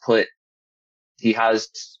he has,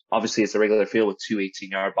 obviously it's a regular field with 2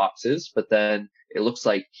 18-yard boxes, but then it looks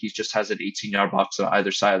like he just has an 18-yard box on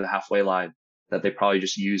either side of the halfway line that they probably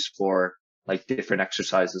just use for like different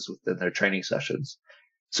exercises within their training sessions.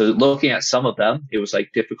 So looking at some of them, it was like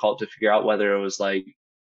difficult to figure out whether it was like,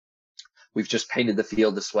 we've just painted the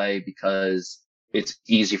field this way because it's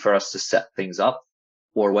easy for us to set things up,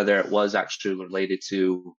 or whether it was actually related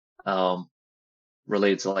to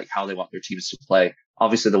like how they want their teams to play.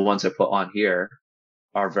 Obviously, the ones I put on here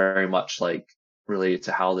are very much like related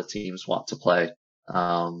to how the teams want to play.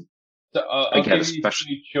 So I'll Again, give you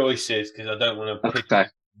especially 2 choices because I okay,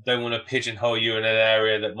 don't want to pigeonhole you in an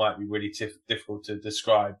area that might be really difficult to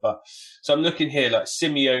describe. But so I'm looking here, like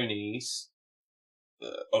Simeone's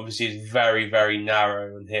obviously is very, very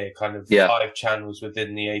narrow in here, kind of yeah, 5 channels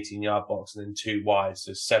within the 18-yard box and then 2 wide,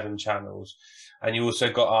 so 7 channels. And you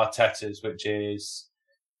also got Arteta's, which is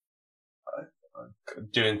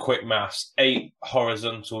doing quick maths, 8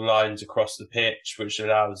 horizontal lines across the pitch, which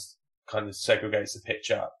allows kind of segregates the pitch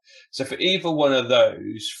up. So for either one of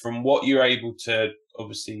those, from what you're able to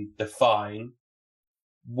obviously define,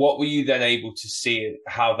 what were you then able to see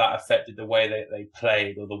how that affected the way that they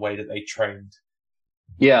played or the way that they trained?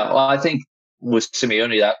 Yeah, well, I think with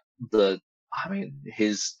Simeone, I mean,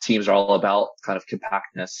 his teams are all about kind of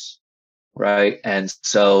compactness, right? And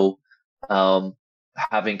so, um,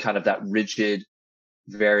 having kind of that rigid,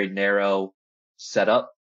 very narrow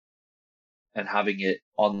setup and having it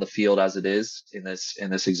on the field as it is in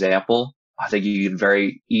this example, I think you can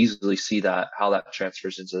very easily see that how that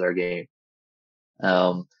transfers into their game.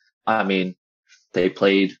 Um, I mean, they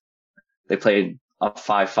played they played a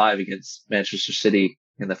 5-5 against Manchester City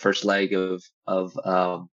in the first leg of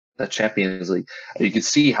the Champions League. And you can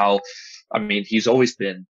see how, I mean, he's always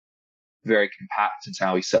been very compact in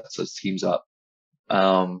how he sets those teams up.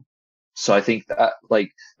 Um, so I think that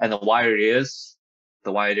and the wide areas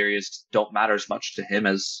don't matter as much to him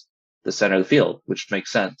as the center of the field, which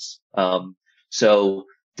makes sense. So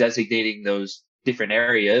designating those different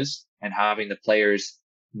areas and having the players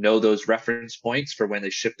know those reference points for when they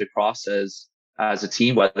shift across as a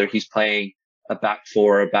team, whether he's playing a back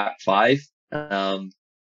four or a back five,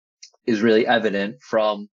 is really evident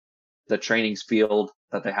from the trainings field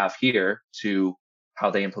that they have here to how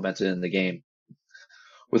they implement it in the game.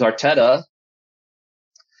 With Arteta,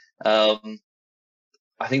 I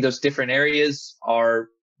think those different areas are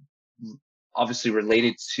obviously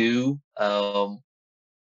related to how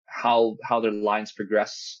their lines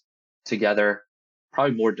progress together,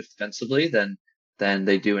 probably more defensively than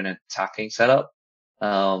they do in an attacking setup.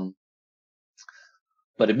 But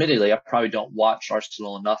admittedly, I probably don't watch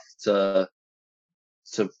Arsenal enough to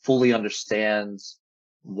fully understand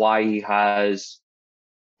why he has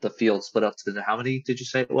the field split up to how many did you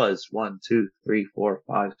say it was? 1, 2, 3, 4,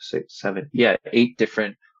 5, 6, 7. Yeah, 8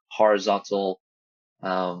 different horizontal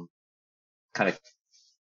kind of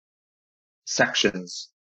sections.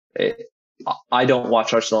 I don't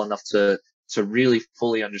watch Arsenal enough to really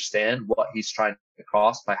fully understand what he's trying to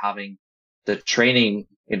cross by having the training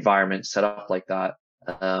environment set up like that.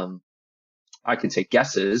 I can take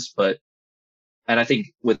guesses, and I think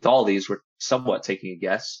with all these, we're somewhat taking a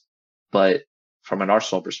guess, but from an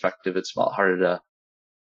Arsenal perspective, it's a lot harder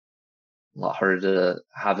to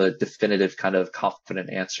have a definitive kind of confident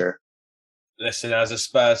answer. Listen, as a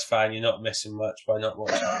Spurs fan, you're not missing much by not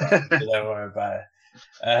watching it, so don't worry about it.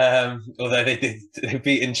 Although they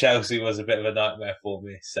beating Chelsea was a bit of a nightmare for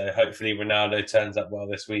me, so hopefully Ronaldo turns up well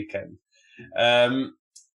this weekend.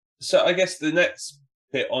 So I guess the next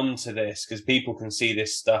bit onto this, because people can see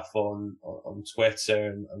this stuff on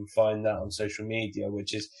Twitter and find that on social media,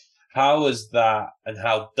 which is how is that and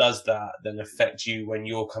how does that then affect you when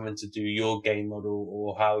you're coming to do your game model,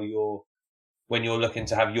 or when you're looking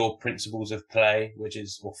to have your principles of play, or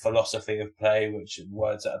philosophy of play, which are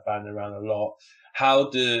words that are bandied around a lot. How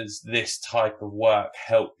does this type of work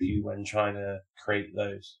help you when trying to create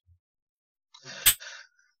those?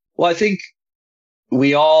 Well, I think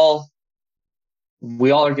we all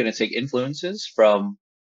are going to take influences from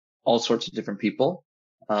all sorts of different people.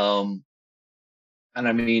 And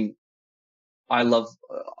I mean, I'm a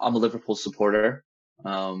Liverpool supporter.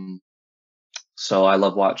 So I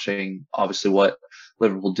love watching obviously what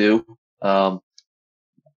Liverpool do. I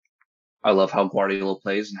love how Guardiola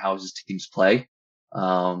plays and how his teams play.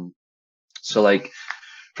 So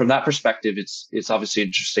from that perspective, it's obviously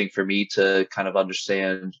interesting for me to kind of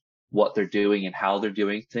understand what they're doing and how they're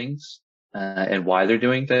doing things, and why they're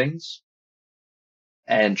doing things,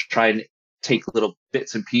 and try and take little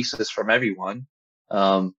bits and pieces from everyone,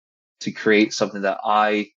 to create something that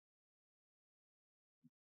I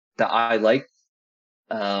like,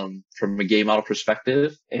 from a game model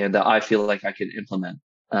perspective, and that I feel like I can implement.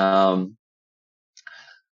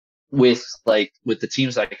 With the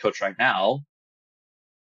teams that I coach right now,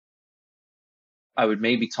 I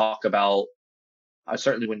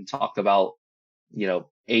certainly wouldn't talk about,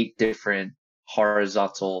 8 different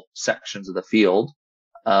horizontal sections of the field,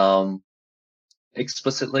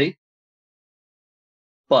 explicitly,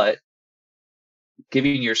 but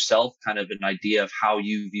giving yourself kind of an idea of how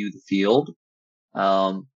you view the field,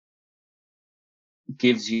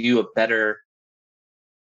 gives you a better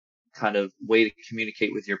kind of way to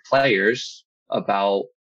communicate with your players about,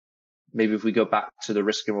 maybe if we go back to the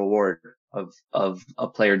risk and reward of a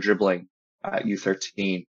player dribbling at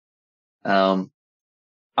U13.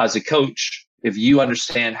 As a coach, if you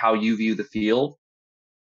understand how you view the field,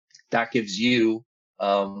 that gives you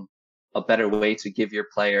a better way to give your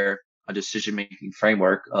player a decision-making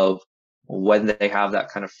framework of when they have that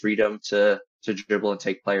kind of freedom to dribble and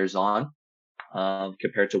take players on,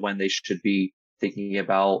 compared to when they should be thinking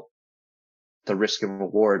about the risk and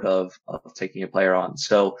reward of taking a player on.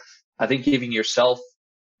 So I think giving yourself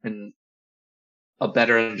a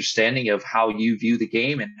better understanding of how you view the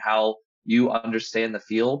game and how you understand the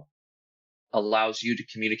field allows you to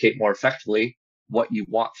communicate more effectively what you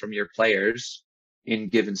want from your players in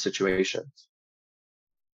given situations.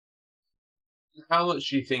 How much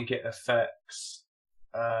do you think it affects?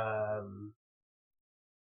 Um,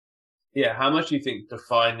 how much do you think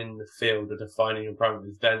defining the field or defining your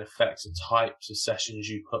parameters then affects the types of sessions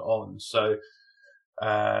you put on? So,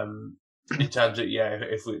 in terms of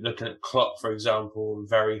if we're looking at Klopp, for example,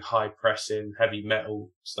 very high pressing, heavy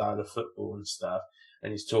metal style of football and stuff,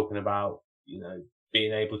 and he's talking about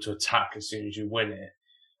being able to attack as soon as you win it.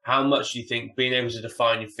 How much do you think being able to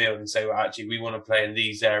define your field and say, well, actually, we want to play in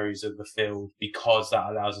these areas of the field because that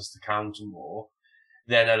allows us to counter more,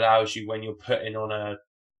 then allows you when you're putting on a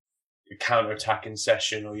counter-attacking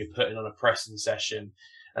session or you're putting on a pressing session,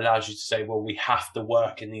 allows you to say, well, we have to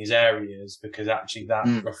work in these areas because actually that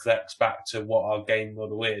reflects back to what our game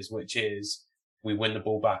model is, which is we win the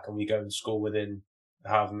ball back and we go and score within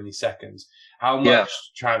however many seconds. How much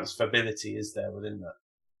transferability is there within that?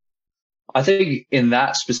 I think in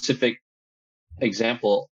that specific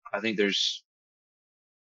example, I think there's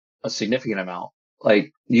a significant amount.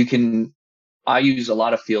 Like I use a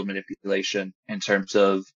lot of field manipulation in terms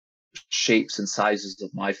of shapes and sizes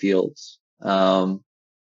of my fields.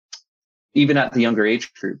 Even at the younger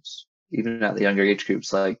age groups,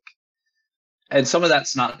 like, and some of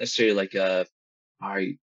that's not necessarily like a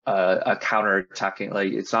counter attacking,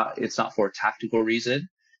 like it's not for a tactical reason,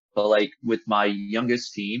 but like with my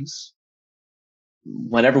youngest teams,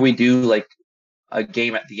 whenever we do like a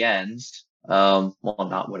game at the end, well,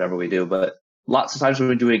 not whatever we do, but lots of times when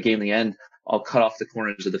we do a game at the end, I'll cut off the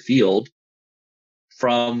corners of the field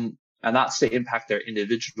and that's to impact their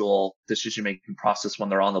individual decision-making process when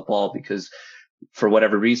they're on the ball, because for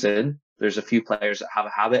whatever reason, there's a few players that have a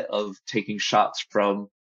habit of taking shots from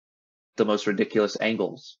the most ridiculous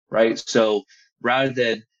angles, right? So rather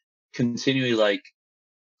than continually like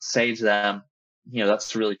say to them,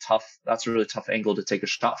 that's a really tough angle to take a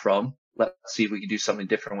shot from. Let's see if we can do something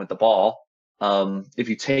different with the ball. If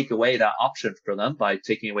you take away that option from them by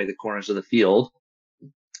taking away the corners of the field,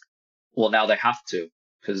 well, now they have to,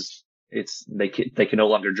 because they can no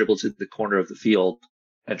longer dribble to the corner of the field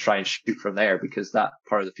and try and shoot from there because that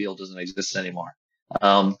part of the field doesn't exist anymore.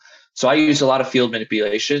 So I use a lot of field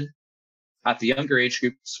manipulation at the younger age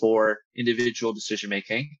groups for individual decision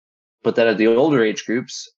making, but then at the older age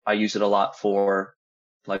groups, I use it a lot for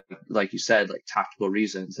like you said, like tactical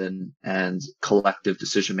reasons and collective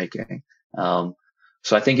decision making. So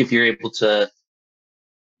I think if you're able to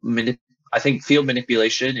I think field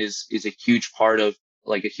manipulation is a huge part of,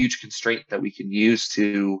 like, a huge constraint that we can use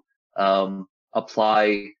to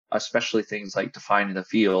apply, especially things like defining the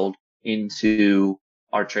field into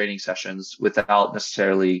our training sessions without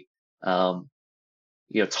necessarily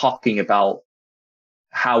talking about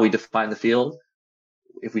how we define the field.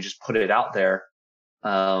 If we just put it out there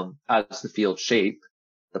as the field shape,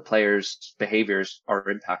 the players' behaviors are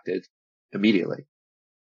impacted immediately.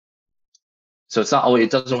 So it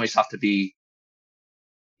doesn't always have to be,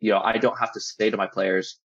 I don't have to say to my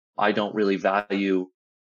players, I don't really value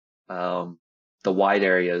the wide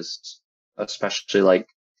areas, especially like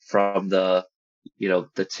from the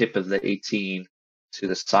tip of the 18 to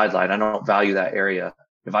the sideline. I don't value that area.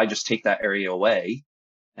 If I just take that area away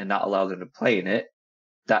and not allow them to play in it,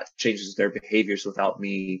 that changes their behaviors without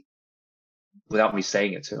me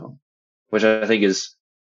saying it to them, which I think is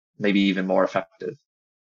maybe even more effective.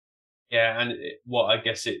 Yeah, and what I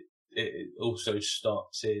guess it also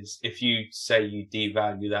stops is if you say you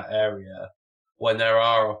devalue that area, when there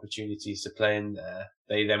are opportunities to play in there,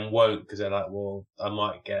 they then won't, because they're like, well, I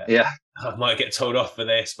might get told off for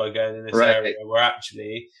this by going in this area, where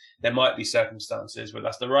actually there might be circumstances where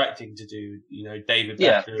that's the right thing to do. David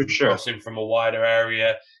Beckham crossing from a wider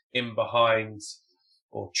area in behind,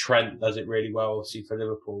 or Trent does it really well, obviously, for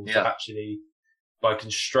Liverpool. So actually, by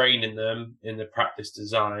constraining them in the practice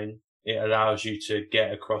design, it allows you to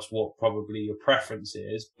get across what probably your preference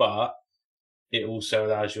is, but it also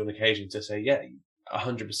allows you on occasion to say,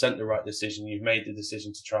 100% the right decision. You've made the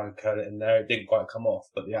decision to try and cut it in there. It didn't quite come off,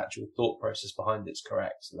 but the actual thought process behind it's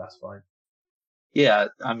correct. So that's fine. Yeah.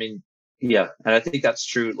 I mean, yeah. And I think that's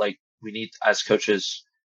true. Like, we need, as coaches,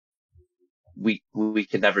 we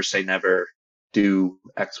can never say never do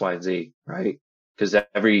X, Y, and Z, right? Because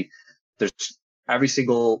every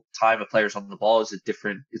single time a player's on the ball it's a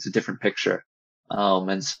different picture.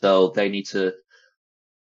 And so they need to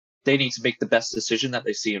make the best decision that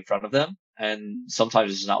they see in front of them. And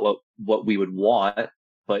sometimes it's not what we would want,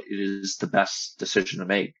 but it is the best decision to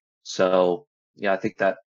make. So yeah, I think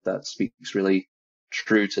that speaks really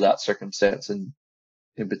true to that circumstance. And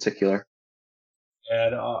in particular.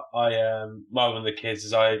 And my one of the kids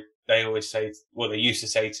is they always say, well, they used to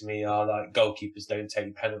say to me, like goalkeepers don't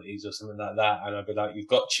take penalties or something like that. And I'd be like, you've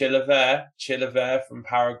got Chilavert from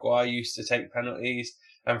Paraguay used to take penalties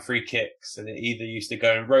and free kicks. And it either used to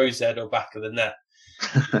go in rose ed or back of the net.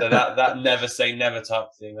 So that never say never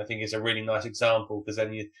type thing, I think is a really nice example, because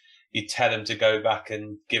then you tell them to go back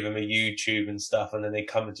and give them a YouTube and stuff, and then they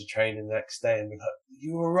come into training the next day and be like,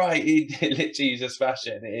 you were right, he literally just smashed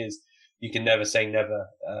it. And it is, you can never say never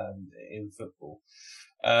in football.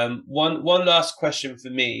 One last question for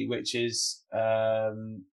me, which is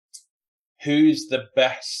who's the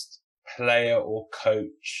best player or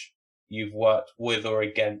coach you've worked with or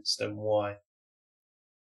against, and why?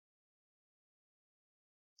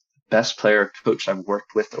 Best player or coach I've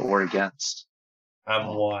worked with or against. And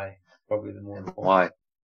why? Probably the more important. Why?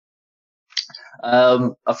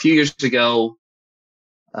 A few years ago,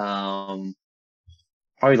 probably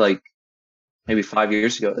like maybe 5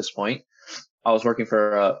 years ago at this point, I was working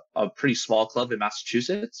for a pretty small club in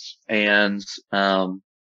Massachusetts, and we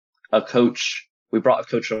brought a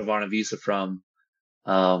coach over on a visa from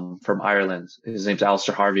Ireland. His name's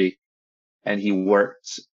Alistair Harvey, and he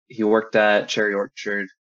worked at Cherry Orchard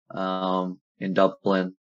in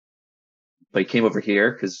Dublin, but he came over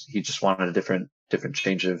here because he just wanted a different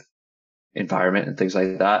change of environment and things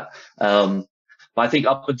like that. But I think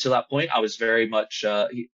up until that point, I was very much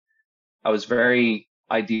I was very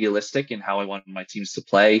idealistic in how I wanted my teams to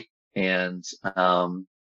play, and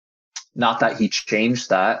not that he changed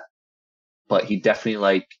that, but he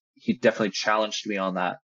definitely challenged me on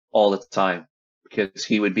that all the time, because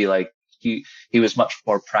he would be like, he was much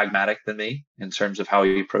more pragmatic than me in terms of how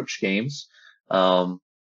he approached games. And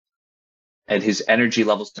his energy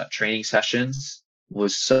levels at training sessions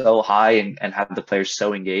was so high, and had the players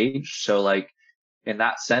so engaged. So like in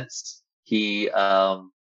that sense, he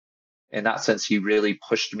really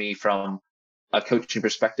pushed me from a coaching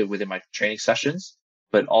perspective within my training sessions,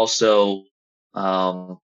 but also,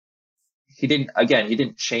 he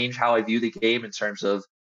didn't change how I view the game in terms of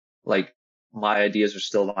like my ideas are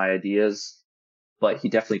still my ideas, but he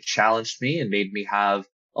definitely challenged me and made me have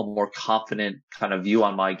a more confident kind of view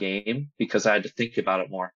on my game, because I had to think about it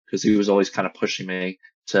more, because he was always kind of pushing me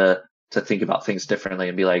to think about things differently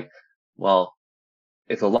and be like, well,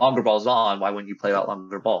 if a longer ball's on, why wouldn't you play that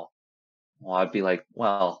longer ball? Well, I'd be like,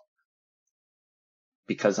 well,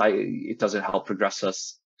 because it doesn't help progress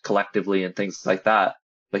us collectively and things like that.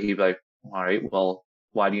 But he'd be like, all right, well,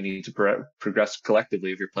 why do you need to progress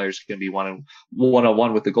collectively if your players can be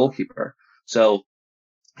one-on-one with the goalkeeper? So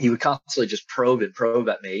he would constantly just probe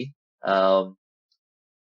at me. And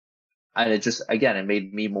it just, again, it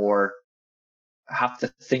made me more have to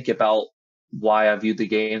think about why I viewed the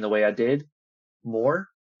game the way I did more,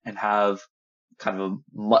 and have kind of a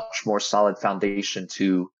much more solid foundation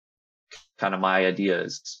to kind of my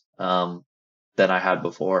ideas than I had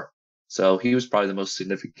before. So he was probably the most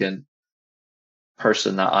significant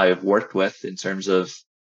person that I have worked with in terms of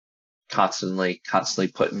constantly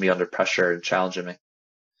putting me under pressure and challenging me.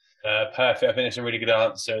 Perfect. I think it's a really good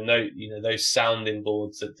answer. And those sounding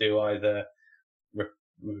boards that do either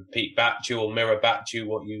repeat back to you or mirror back to you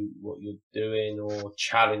what you're doing, or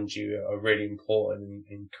challenge you, are really important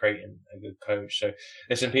in creating a good coach. So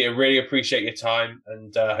listen, Peter, really appreciate your time,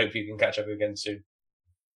 and hope you can catch up again soon.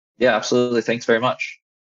 Yeah, absolutely. Thanks very much.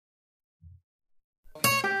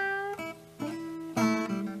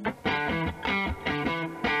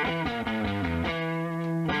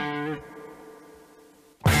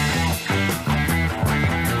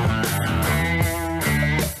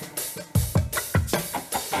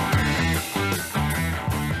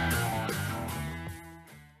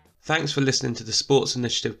 Thanks for listening to the Sports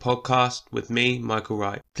Initiative podcast with me, Michael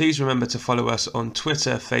Wright. Please remember to follow us on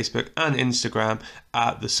Twitter, Facebook and Instagram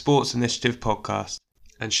at the Sports Initiative Podcast,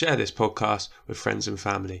 and share this podcast with friends and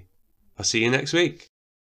family. I'll see you next week.